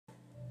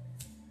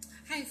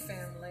Hey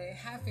family,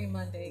 happy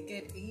Monday,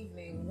 good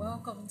evening.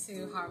 Welcome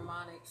to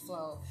Harmonic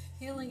Flow,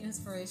 healing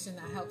inspiration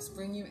that helps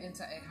bring you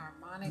into a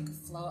harmonic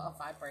flow of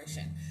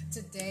vibration.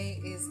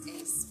 Today is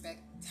a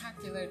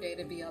spectacular day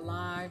to be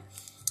alive.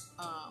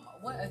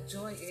 What a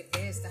joy it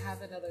is to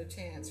have another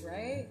chance,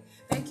 right?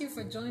 Thank you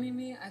for joining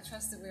me. I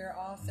trust that we are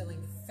all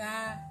feeling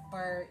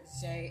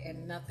Fabergé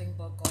and nothing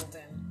but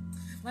golden.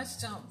 Let's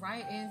jump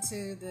right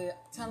into the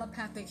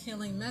telepathic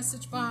healing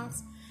message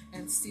box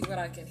and see what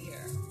I can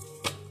hear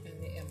in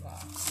the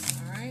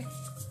inbox. All right.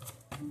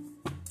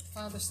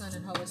 Father, Son,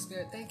 and Holy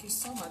Spirit, thank you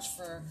so much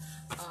for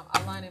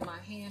aligning my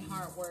hand,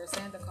 heart, words,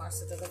 and the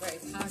cards to deliver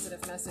a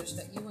positive message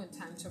that you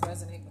intend to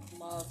resonate with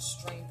love,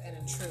 strength, and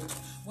in truth.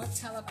 What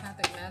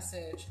telepathic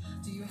message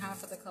do you have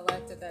for the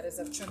collective that is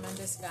of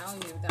tremendous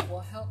value that will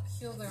help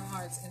heal their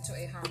hearts into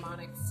a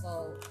harmonic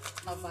flow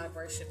of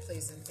vibration,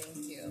 please, and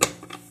thank you.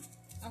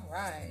 All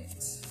right.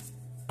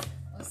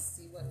 Let's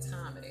see what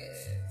time it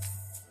is.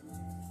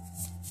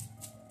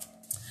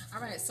 All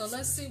right, so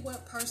let's see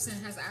what person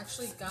has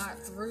actually got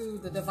through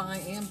the divine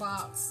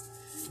inbox.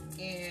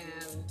 And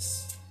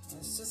let's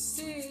just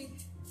see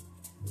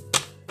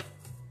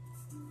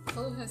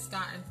who has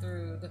gotten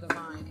through the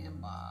divine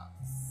inbox.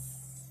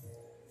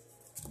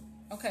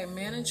 Okay,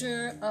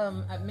 manager,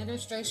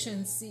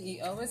 administration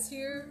CEO is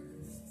here.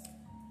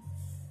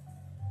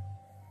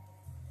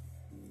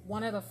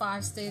 One of the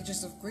 5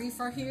 stages of grief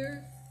are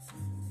here.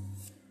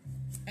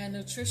 And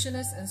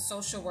nutritionist and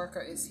social worker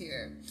is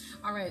here.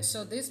 All right,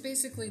 so this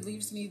basically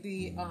leaves me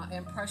the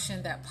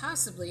impression that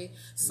possibly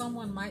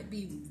someone might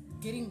be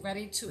getting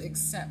ready to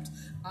accept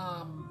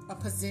a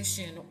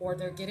position, or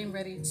they're getting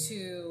ready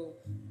to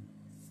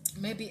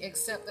maybe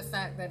accept the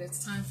fact that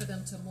it's time for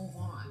them to move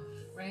on,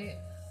 right?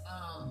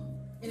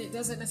 And it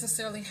doesn't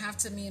necessarily have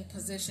to mean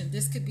position.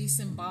 This could be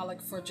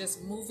symbolic for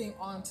just moving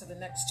on to the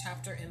next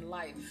chapter in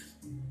life.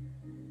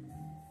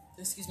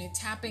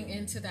 Tapping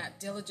into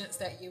that diligence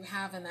that you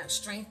have and that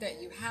strength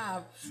that you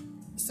have,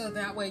 so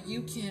that way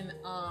you can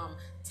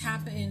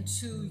tap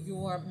into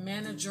your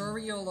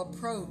managerial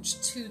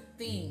approach to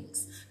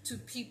things, to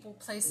people,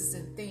 places,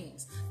 and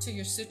things, to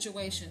your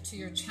situation, to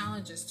your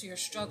challenges, to your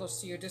struggles,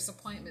 to your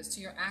disappointments,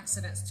 to your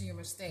accidents, to your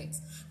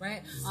mistakes,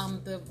 right?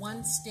 The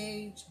one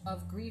stage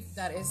of grief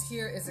that is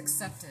here is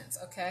acceptance,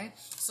 okay?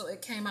 So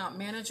it came out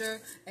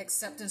manager,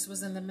 acceptance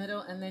was in the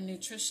middle, and then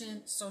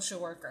nutrition, social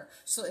worker.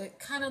 So it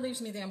kind of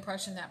leaves me the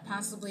impression that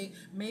possibly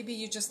maybe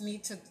you just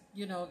need to,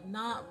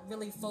 not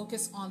really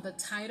focus on the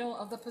title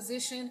of the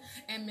position,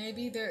 and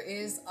maybe there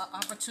is an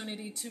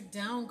opportunity to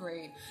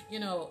downgrade,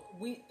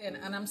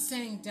 and I'm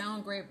saying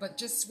downgrade, but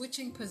just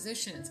switching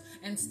positions.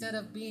 Instead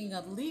of being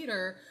a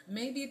leader,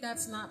 maybe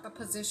that's not the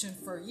position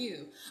for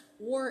you.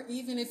 Or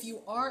even if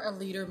you are a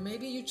leader,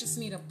 maybe you just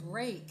need a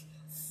break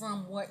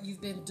from what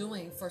you've been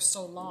doing for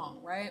so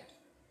long, right?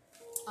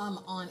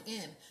 On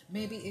in.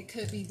 Maybe it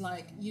could be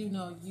like,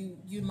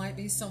 you might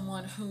be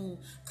someone who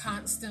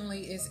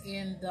constantly is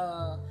in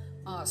the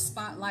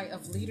spotlight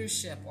of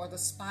leadership, or the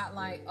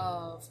spotlight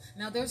of,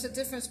 now there's a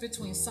difference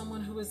between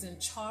someone who is in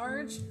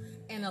charge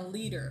and a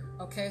leader,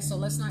 okay? So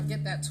let's not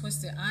get that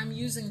twisted. I'm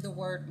using the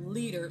word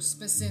leader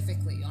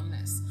specifically on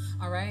this,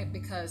 all right?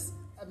 Because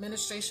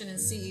administration and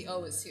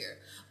CEO is here.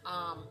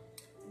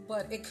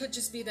 But it could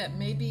just be that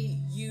maybe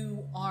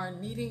you are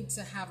needing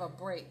to have a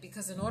break,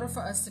 because in order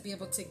for us to be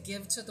able to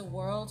give to the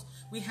world,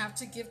 we have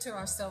to give to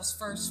ourselves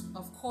first,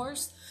 of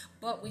course,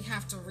 but we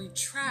have to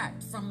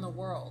retract from the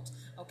world,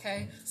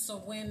 okay? So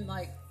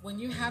when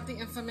you have the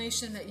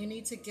information that you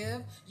need to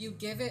give, you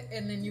give it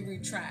and then you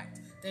retract.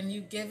 Then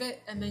you give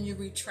it and then you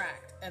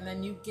retract. And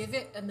then you give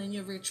it and then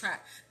you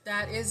retract.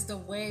 That is the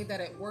way that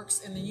it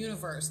works in the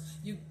universe.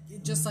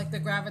 Just like the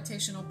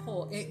gravitational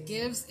pull, it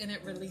gives and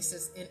it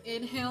releases. It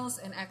inhales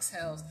and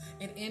exhales.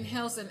 It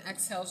inhales and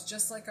exhales,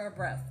 just like our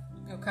breath,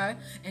 okay?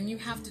 And you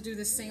have to do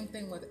the same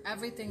thing with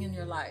everything in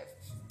your life.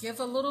 Give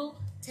a little,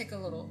 take a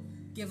little.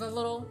 Give a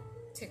little,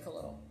 take a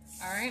little.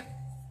 All right?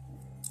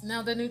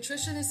 Now, the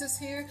nutritionist is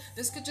here.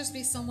 This could just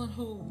be someone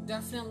who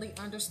definitely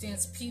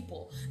understands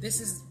people.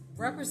 This is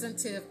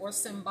representative or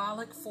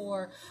symbolic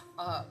for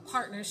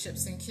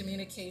partnerships and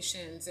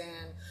communications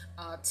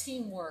and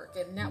teamwork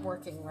and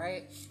networking,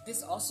 right?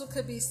 This also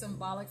could be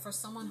symbolic for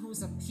someone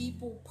who's a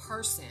people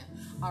person,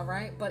 all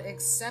right? But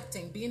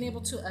accepting, being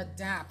able to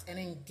adapt and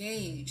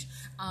engage,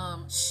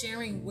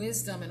 sharing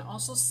wisdom, and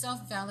also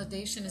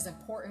self-validation is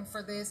important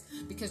for this,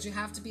 because you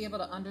have to be able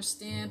to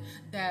understand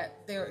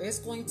that there is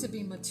going to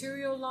be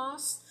material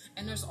loss,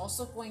 and there's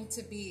also going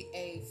to be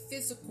a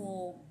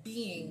physical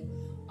being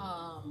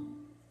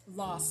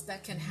loss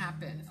that can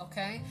happen,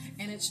 okay?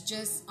 And it's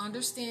just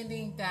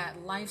understanding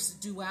that life's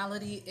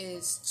duality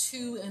is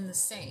two and the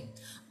same.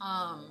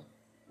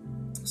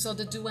 So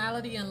the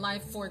duality in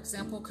life, for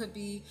example, could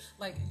be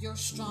like you're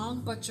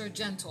strong but you're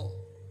gentle,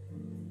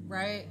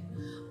 right?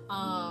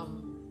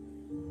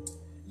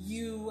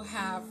 You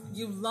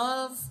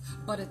love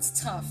but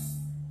it's tough,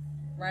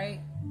 right?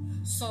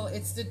 So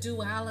it's the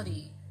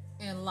duality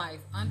in life,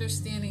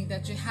 understanding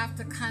that you have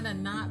to kind of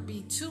not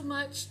be too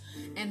much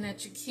and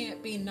that you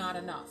can't be not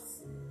enough.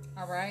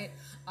 All right.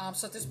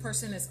 So this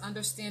person is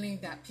understanding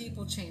that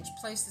people change,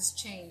 places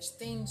change,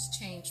 things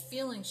change,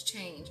 feelings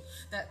change,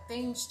 that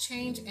things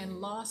change and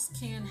loss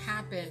can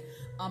happen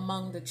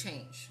among the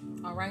change.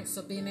 All right.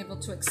 So being able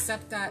to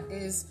accept that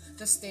is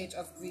the stage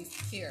of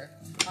grief here.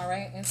 All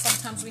right. And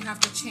sometimes we have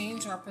to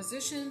change our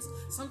positions.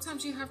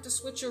 Sometimes you have to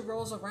switch your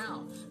roles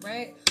around.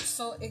 Right.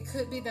 So it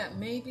could be that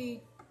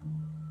maybe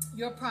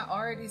your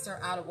priorities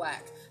are out of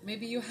whack.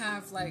 Maybe you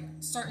have like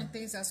certain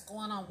things that's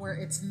going on where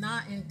it's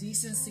not in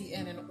decency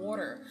and in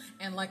order.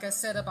 And like I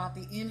said about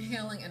the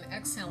inhaling and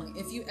exhaling,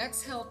 if you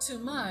exhale too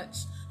much,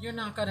 you're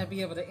not going to be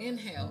able to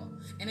inhale.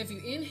 And if you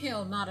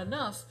inhale not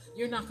enough,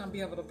 you're not going to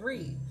be able to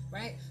breathe,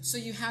 right? So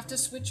you have to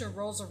switch your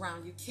roles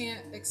around. You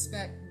can't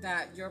expect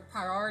that your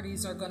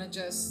priorities are going to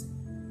just,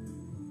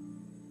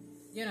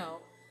 you know,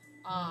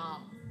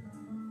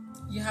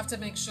 you have to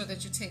make sure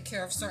that you take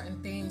care of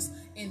certain things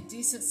in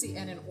decency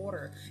and in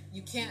order.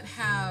 You can't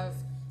have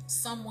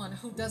someone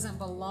who doesn't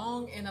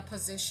belong in a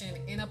position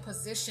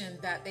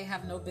that they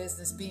have no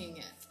business being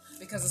in,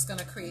 because it's going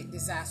to create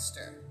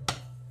disaster.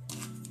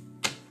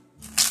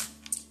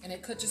 And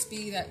it could just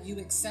be that you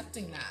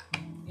accepting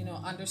that, you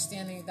know,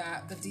 understanding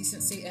that the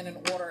decency and in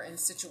order in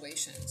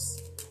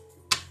situations.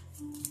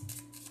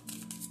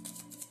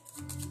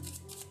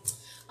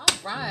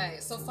 Right.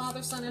 So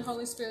Father, Son, and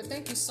Holy Spirit,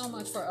 thank you so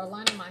much for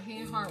aligning my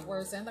hand, heart,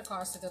 words, and the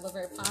cards to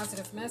deliver a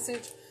positive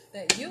message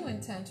that you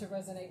intend to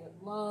resonate with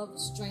love,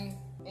 strength,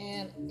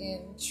 and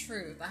in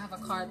truth. I have a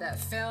card that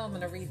fell. I'm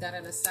going to read that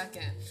in a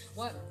second.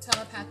 What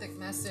telepathic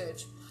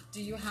message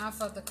do you have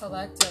for the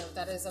collective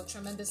that is of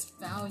tremendous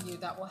value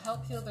that will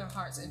help heal their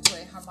hearts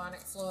into a harmonic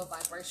flow of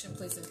vibration?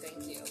 Please and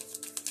thank you.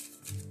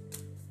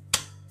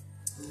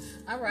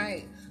 All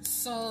right.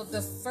 So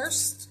the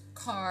first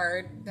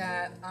card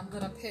that I'm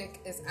gonna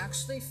pick is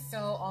actually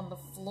fell on the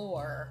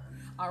floor.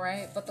 All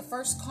right, but the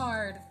first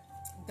card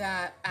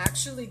that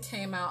actually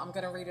came out, I'm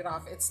gonna read it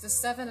off. It's the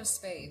Seven of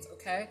Spades.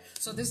 Okay,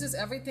 so this is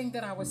everything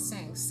that I was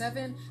saying.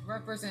 Seven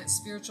represents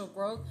spiritual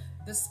growth.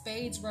 The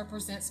spades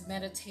represents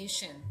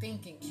meditation,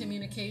 thinking,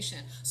 communication.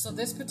 So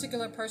this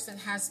particular person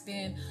has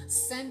been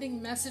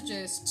sending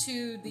messages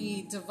to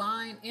the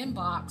divine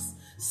inbox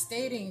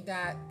stating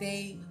that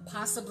they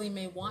possibly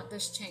may want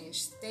this change,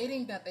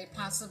 stating that they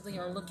possibly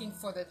are looking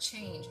for the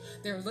change.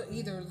 They're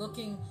either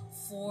looking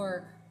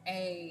for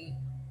a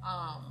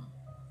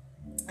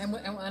and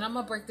I'm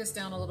gonna break this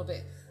down a little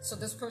bit. So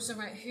this person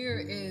right here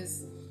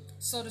is,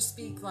 so to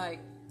speak, like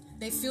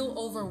they feel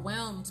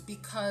overwhelmed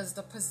because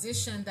the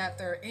position that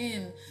they're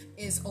in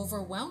is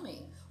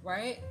overwhelming,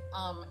 right?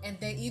 And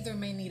they either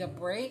may need a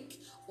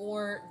break,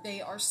 or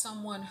they are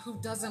someone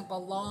who doesn't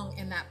belong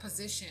in that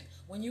position.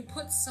 When you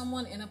put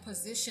someone in a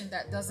position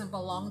that doesn't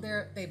belong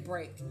there, they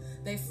break,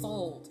 they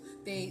fold,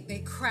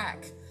 they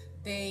crack,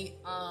 they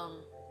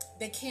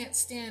can't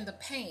stand the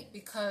pain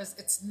because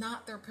it's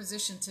not their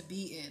position to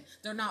be in.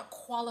 They're not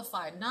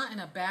qualified, not in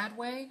a bad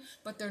way,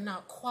 but they're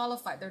not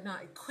qualified. They're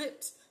not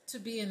equipped to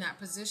be in that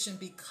position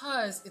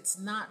because it's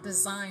not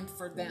designed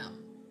for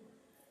them.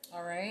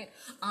 All right.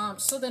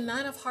 So the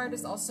Nine of Hearts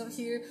is also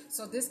here.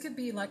 So this could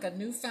be like a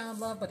newfound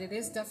love, but it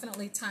is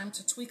definitely time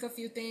to tweak a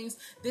few things.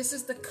 This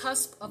is the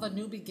cusp of a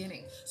new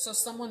beginning. So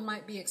someone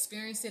might be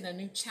experiencing a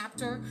new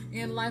chapter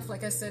in life.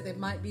 Like I said, it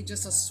might be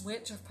just a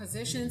switch of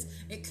positions.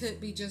 It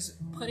could be just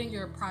putting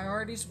your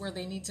priorities where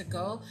they need to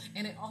go.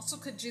 And it also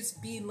could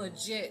just be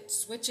legit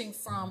switching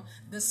from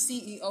the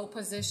CEO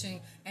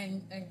position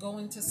and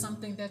going to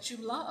something that you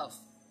love.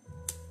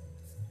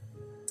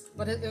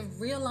 But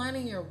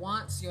realigning your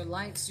wants, your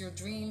likes, your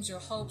dreams, your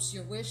hopes,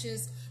 your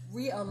wishes,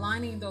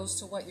 realigning those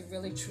to what you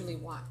really truly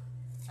want.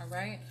 All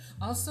right.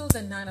 Also,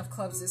 the Nine of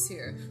Clubs is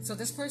here. So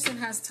this person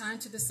has time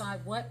to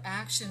decide what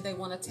action they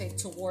want to take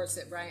towards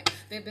it, right?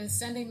 They've been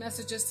sending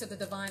messages to the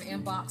divine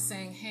inbox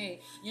saying,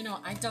 hey,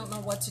 I don't know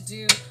what to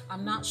do.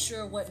 I'm not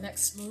sure what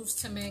next moves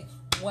to make.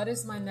 What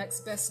is my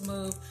next best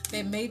move?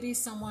 There may be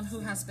someone who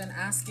has been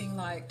asking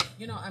like,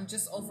 I'm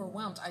just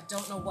overwhelmed. I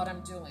don't know what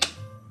I'm doing.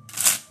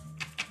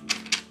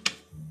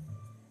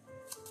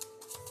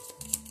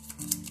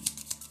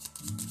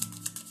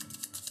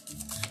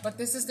 But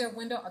this is their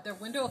window. Their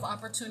window of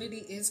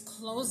opportunity is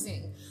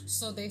closing.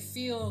 So they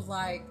feel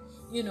like,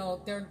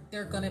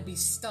 they're going to be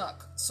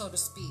stuck, so to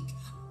speak.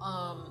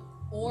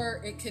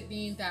 Or it could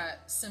mean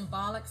that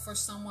symbolic for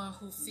someone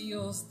who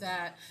feels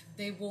that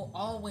they will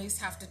always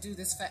have to do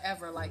this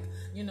forever. Like,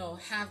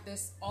 have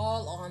this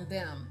all on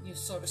them,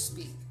 so to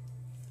speak.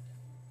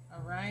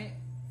 All right.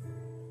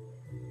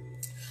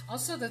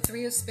 Also, the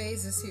Three of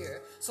Spades is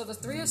here. So the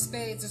Three of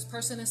Spades, this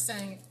person is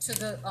saying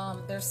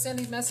they're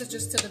sending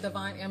messages to the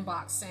divine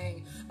inbox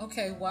saying,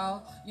 okay,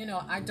 well,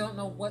 I don't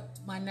know what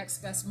my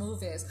next best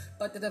move is.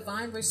 But the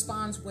divine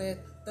responds with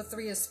the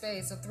Three of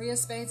Spades. The Three of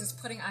Spades is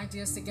putting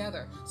ideas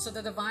together. So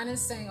the divine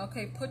is saying,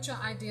 okay, put your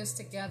ideas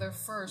together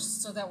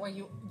first so that way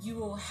you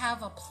will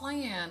have a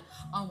plan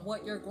on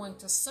what you're going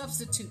to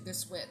substitute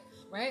this with.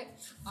 Right?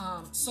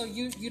 So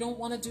you don't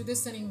want to do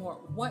this anymore.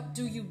 What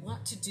do you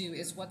want to do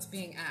is what's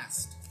being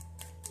asked.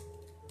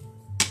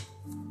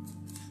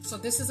 So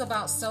this is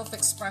about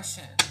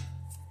self-expression.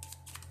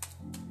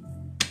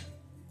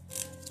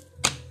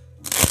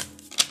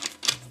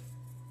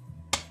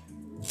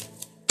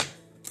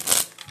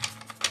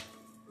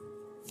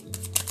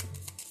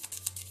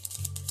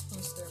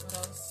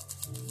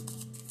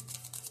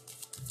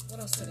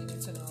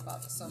 to know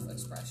about the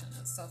self-expression.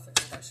 And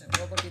self-expression,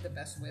 what would be the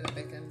best way that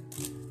they can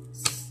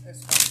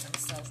express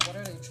themselves? What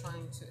are they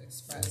trying to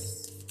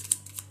express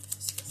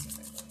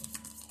specifically?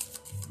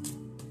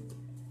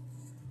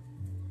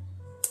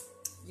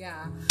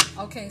 Yeah.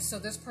 Okay, so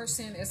this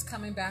person is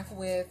coming back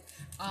with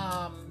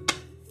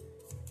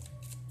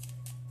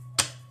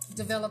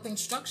developing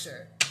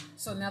structure.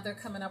 So now they're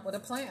coming up with a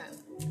plan,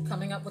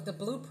 coming up with a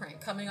blueprint,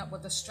 coming up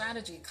with a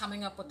strategy,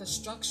 coming up with a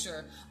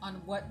structure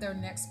on what their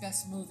next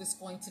best move is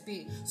going to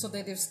be. So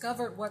they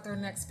discovered what their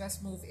next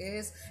best move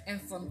is, and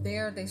from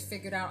there they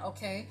figured out,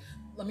 okay,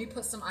 let me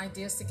put some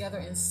ideas together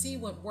and see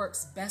what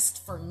works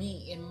best for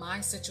me in my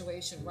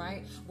situation,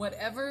 right?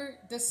 Whatever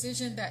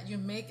decision that you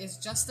make is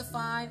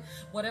justified.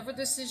 Whatever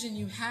decision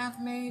you have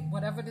made,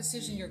 whatever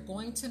decision you're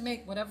going to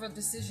make, whatever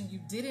decision you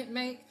didn't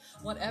make,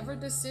 whatever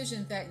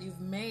decision that you've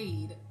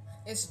made,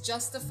 it's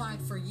justified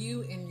for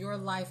you in your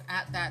life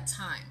at that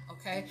time,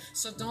 okay?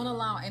 So don't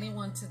allow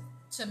anyone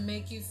to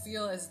make you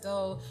feel as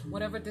though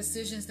whatever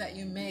decisions that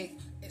you make,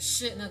 it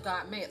shouldn't have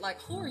got made.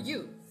 Like, who are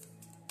you?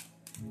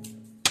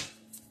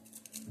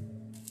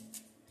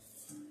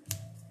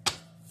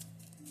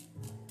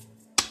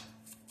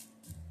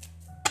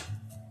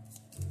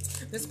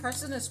 This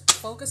person is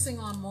focusing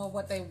on more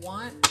what they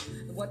want.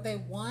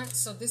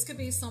 So this could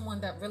be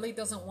someone that really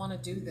doesn't want to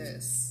do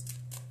this.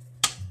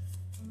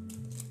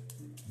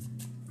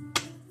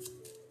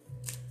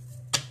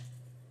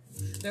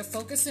 They're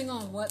focusing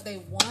on what they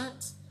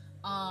want,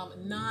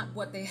 not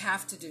what they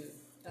have to do.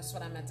 That's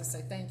what I meant to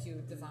say. Thank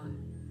you, Divine.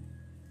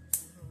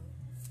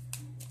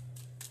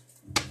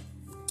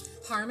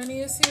 Harmony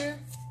is here.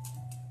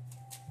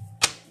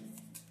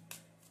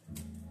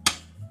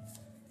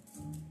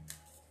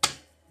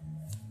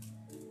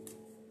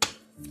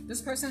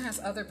 This person has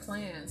other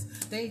plans.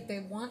 They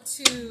want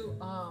to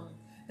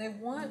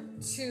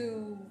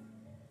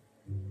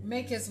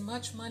make as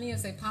much money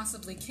as they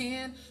possibly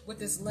can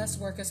with as less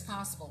work as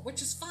possible,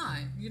 which is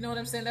fine. You know what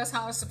I'm saying? That's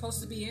how it's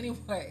supposed to be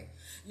anyway.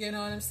 You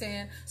know what I'm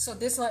saying? So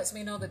this lets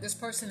me know that this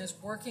person is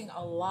working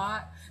a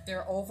lot.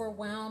 They're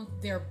overwhelmed.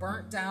 They're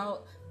burnt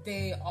out.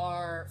 They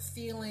are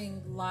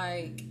feeling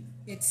like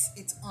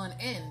it's on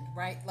end,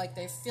 right? Like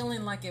they're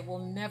feeling like it will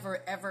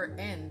never ever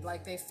end.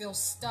 Like they feel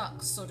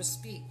stuck, so to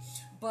speak.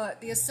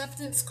 But the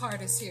acceptance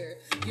card is here.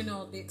 You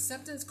know, the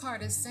acceptance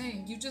card is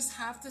saying you just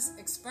have to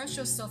express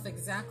yourself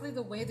exactly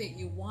the way that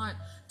you want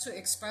to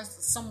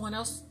express someone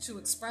else to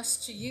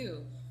express to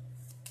you,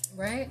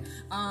 right?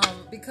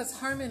 Because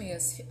harmony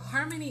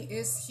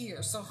is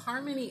here. So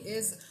harmony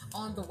is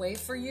on the way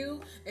for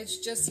you. It's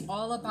just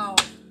all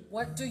about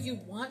what do you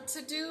want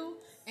to do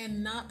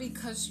and not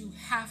because you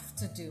have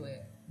to do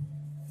it.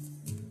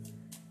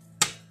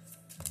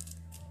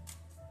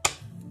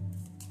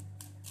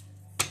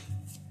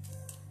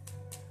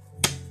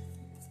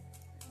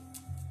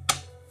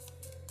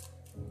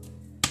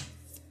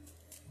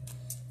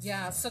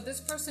 Yeah, so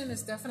this person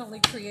is definitely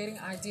creating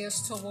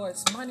ideas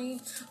towards money.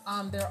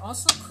 They're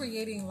also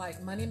creating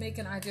like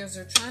money-making ideas.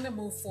 They're trying to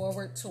move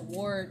forward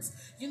towards,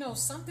 you know,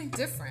 something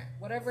different,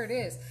 whatever it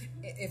is.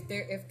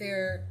 If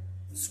they're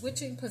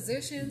switching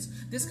positions,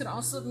 this could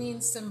also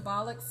mean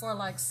symbolic for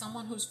like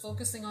someone who's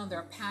focusing on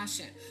their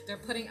passion. They're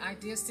putting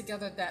ideas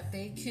together that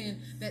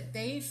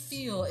they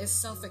feel is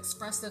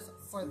self-expressive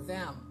for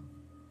them.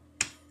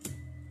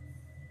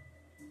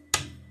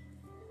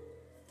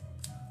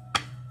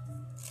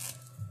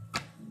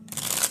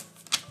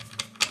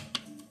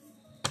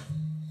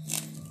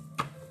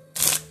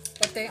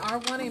 They are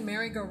wanting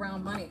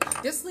merry-go-round money.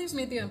 This leaves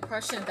me the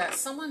impression that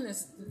someone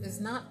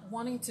is not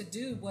wanting to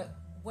do what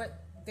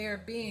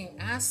they're being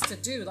asked to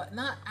do. Like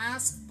not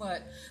asked,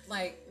 but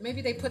like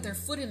maybe they put their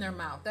foot in their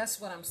mouth. That's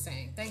what I'm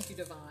saying. Thank you,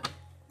 Divine.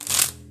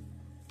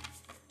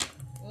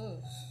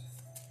 Ooh.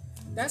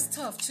 That's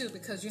tough too,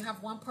 because you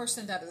have one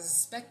person that is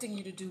expecting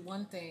you to do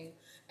one thing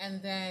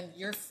and then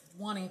you're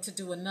wanting to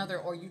do another,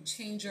 or you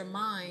change your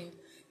mind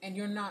and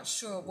you're not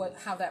sure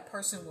how that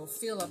person will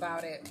feel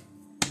about it.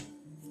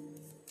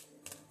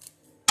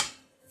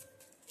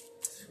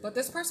 But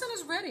this person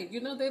is ready.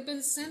 You know, they've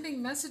been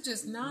sending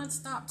messages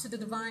nonstop to the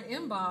Divine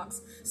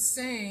inbox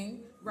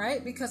saying,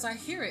 right, because I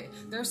hear it.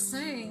 They're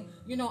saying,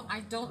 you know,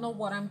 I don't know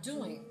what I'm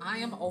doing. I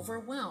am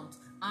overwhelmed.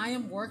 I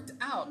am worked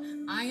out.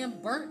 I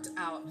am burnt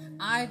out.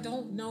 I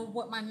don't know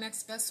what my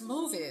next best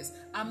move is.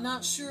 I'm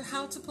not sure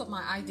how to put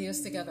my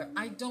ideas together.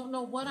 I don't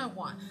know what I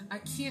want. I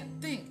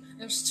can't think.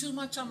 There's too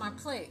much on my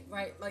plate,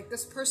 right? Like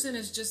this person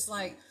is just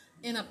like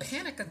in a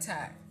panic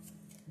attack.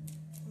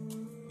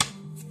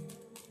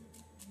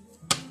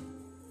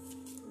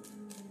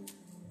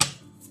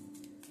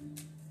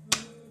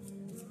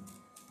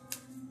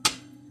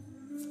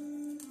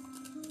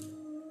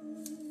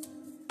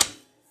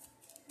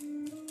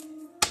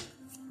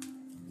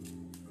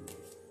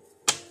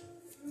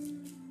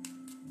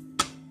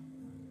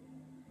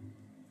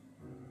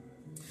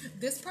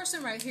 This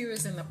person right here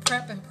is in the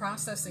prep and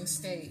processing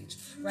stage,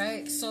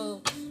 right?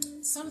 So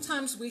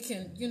sometimes we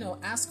can, you know,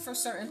 ask for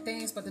certain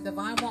things, but the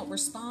Divine won't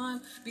respond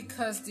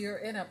because you're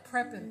in a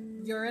prep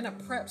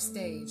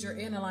stage. You're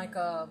in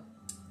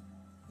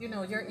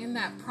you're in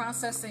that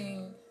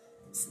processing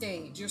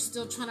stage. You're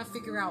still trying to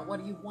figure out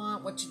what do you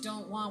want, what you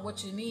don't want,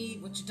 what you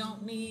need, what you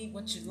don't need,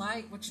 what you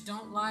like, what you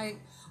don't like,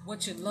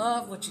 what you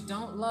love, what you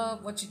don't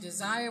love, what you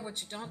desire,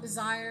 what you don't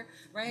desire,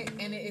 right?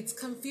 And it's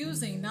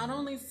confusing, not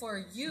only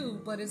for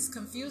you, but it's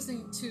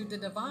confusing to the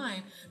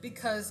divine,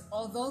 because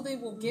although they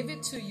will give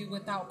it to you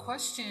without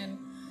question,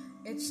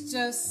 it's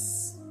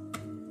just,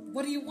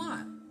 what do you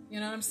want? You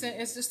know what I'm saying?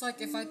 It's just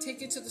like if I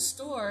take you to the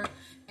store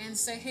and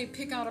say, hey,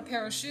 pick out a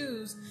pair of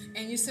shoes,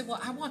 and you say, well,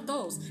 I want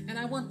those, and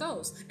I want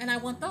those, and I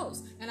want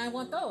those, and I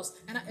want those.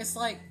 It's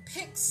like,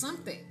 pick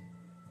something.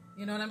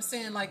 You know what I'm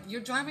saying? Like,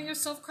 you're driving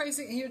yourself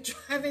crazy, and you're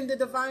driving the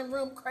divine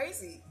realm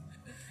crazy.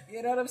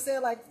 You know what I'm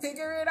saying? Like,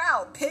 figure it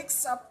out. Pick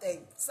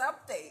something, The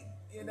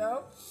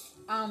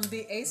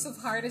Ace of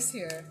Hearts is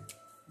here.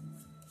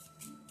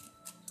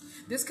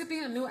 This could be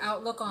a new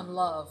outlook on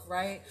love,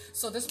 right?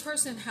 So this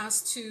person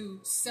has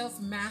to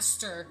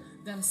self-master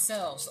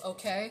themselves,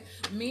 okay?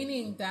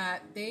 Meaning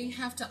that they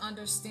have to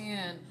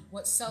understand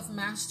what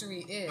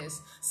self-mastery is.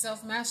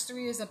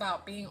 Self-mastery is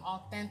about being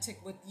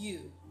authentic with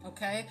you,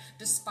 okay?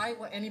 Despite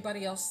what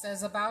anybody else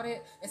says about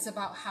it, it's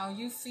about how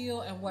you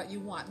feel and what you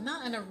want.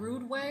 Not in a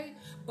rude way,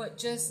 but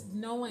just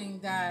knowing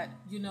that,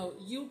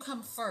 you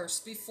come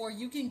first. Before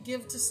you can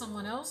give to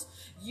someone else,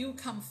 you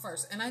come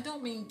first. And I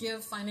don't mean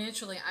give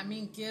financially, I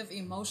mean give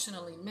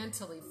emotionally,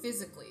 mentally,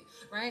 physically,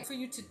 right? For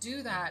you to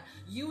do that,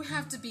 you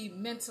have to be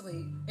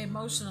mentally,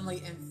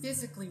 emotionally, and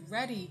physically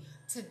ready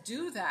to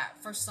do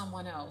that for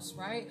someone else,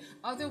 right?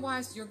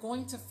 Otherwise, you're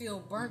going to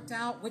feel burnt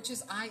out, which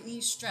is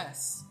i.e.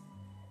 stress.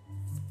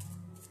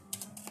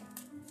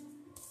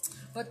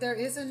 But there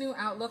is a new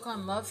outlook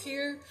on love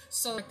here.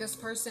 So like this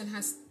person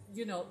has,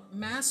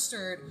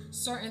 mastered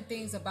certain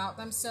things about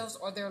themselves,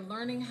 or they're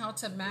learning how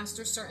to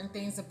master certain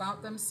things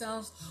about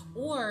themselves.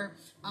 Or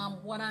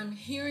what I'm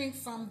hearing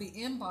from the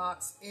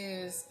inbox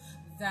is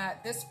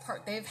that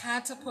they've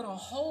had to put a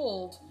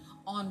hold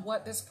on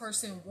what this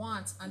person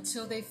wants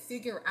until they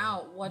figure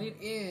out what it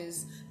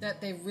is that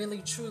they really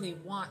truly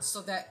want,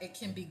 so that it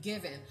can be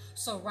given.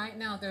 So right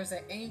now there's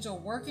an angel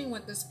working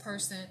with this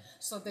person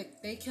so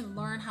that they can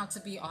learn how to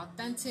be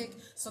authentic,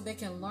 so they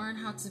can learn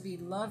how to be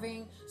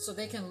loving, so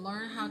they can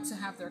learn how to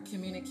have their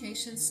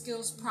communication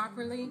skills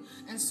properly,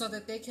 and so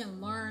that they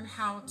can learn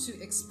how to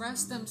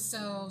express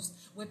themselves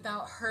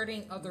without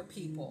hurting other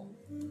people.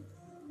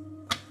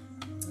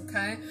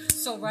 Okay,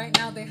 so right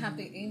now they have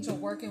the angel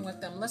working with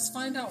them. Let's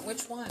find out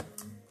which one.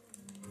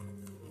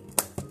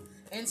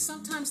 And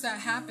sometimes that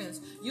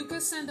happens. You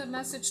could send a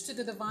message to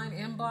the divine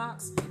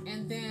inbox,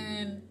 and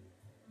then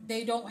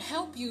they don't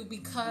help you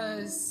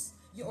because,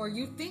 or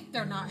you think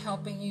they're not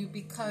helping you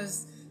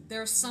because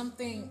there's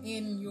something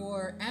in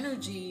your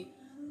energy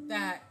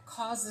that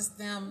causes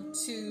them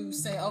to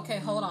say, okay,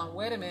 hold on,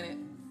 wait a minute.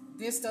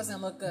 This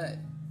doesn't look good,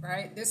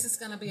 right? This is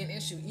going to be an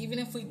issue. Even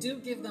if we do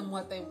give them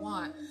what they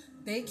want,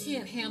 they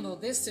can't handle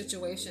this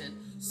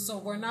situation. So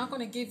we're not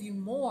going to give you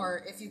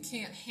more if you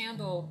can't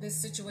handle this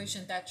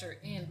situation that you're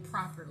in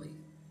properly.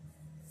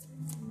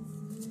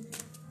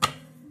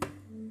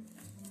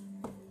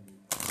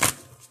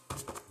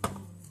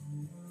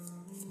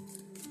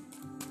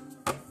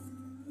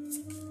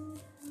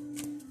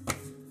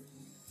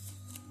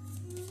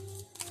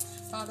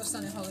 Father,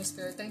 Son, and Holy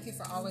Spirit, thank you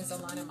for always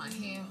aligning my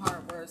hand,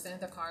 heart, words, and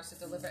the cards to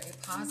deliver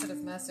a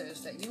positive message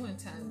that you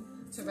intend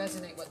to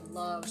resonate with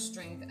love,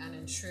 strength, and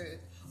in truth.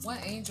 What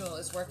angel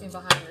is working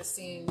behind the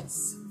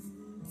scenes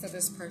for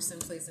this person,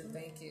 please and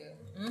thank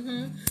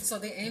you. So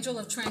the angel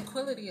of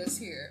tranquility is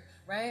here,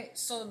 right?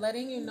 So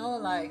letting you know,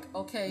 like,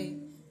 okay,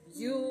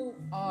 you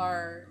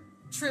are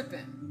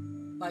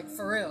tripping, like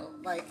for real,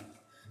 like,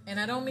 and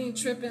I don't mean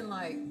tripping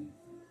like,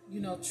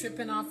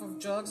 tripping off of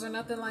drugs or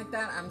nothing like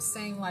that. I'm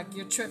saying like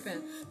you're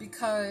tripping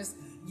because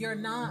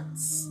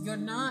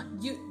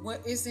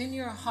what is in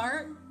your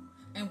heart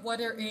and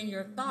what are in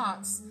your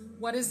thoughts,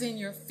 what is in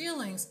your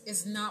feelings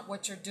is not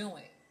what you're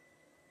doing.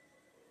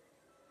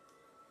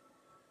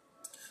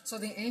 So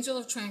the angel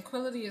of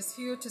tranquility is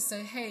here to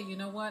say, hey, you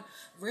know what?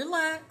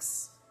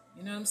 Relax.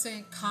 You know what I'm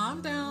saying?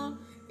 Calm down.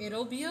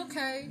 It'll be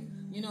okay.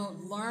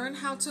 Learn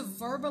how to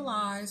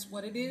verbalize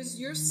what it is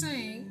you're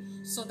saying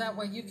so that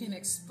way you can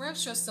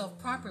express yourself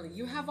properly.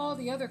 You have all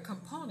the other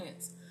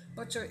components,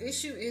 but your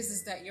issue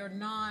is that you're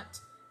not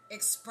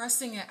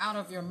expressing it out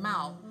of your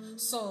mouth.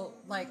 So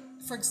like,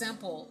 for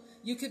example,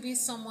 you could be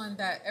someone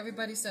that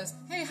everybody says,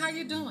 hey, how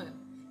you doing?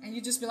 And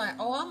you just be like,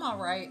 oh, I'm all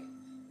right.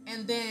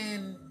 And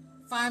then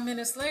 5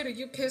 minutes later,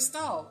 you're pissed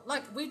off.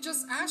 Like, we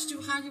just asked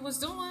you how you was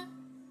doing.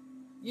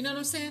 You know what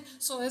I'm saying?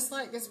 So it's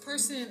like this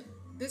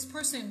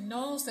person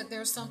knows that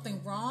there's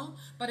something wrong,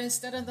 but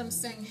instead of them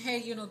saying,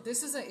 hey,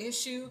 this is an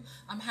issue,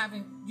 I'm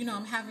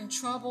having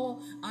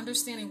trouble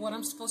understanding what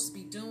I'm supposed to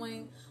be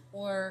doing,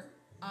 or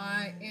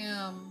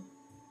I'm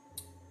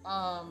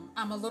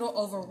a little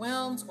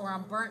overwhelmed, or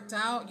I'm burnt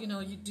out.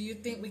 Do you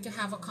think we can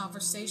have a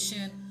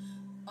conversation?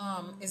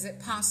 Is it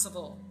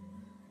possible?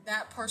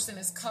 That person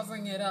is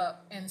covering it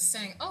up and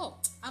saying, oh,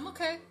 I'm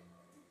okay.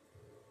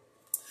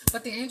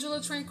 But the angel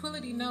of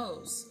tranquility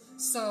knows.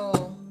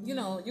 So,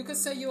 you can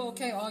say you're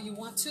okay all you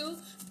want to,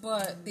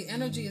 but the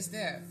energy is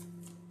there.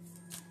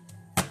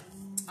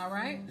 All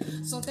right.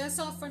 So that's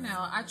all for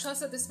now. I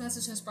trust that this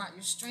message has brought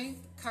you strength,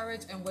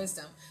 courage, and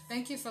wisdom.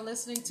 Thank you for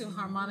listening to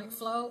Harmonic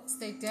Flow.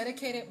 Stay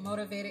dedicated,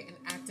 motivated, and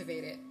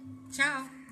activated. Ciao.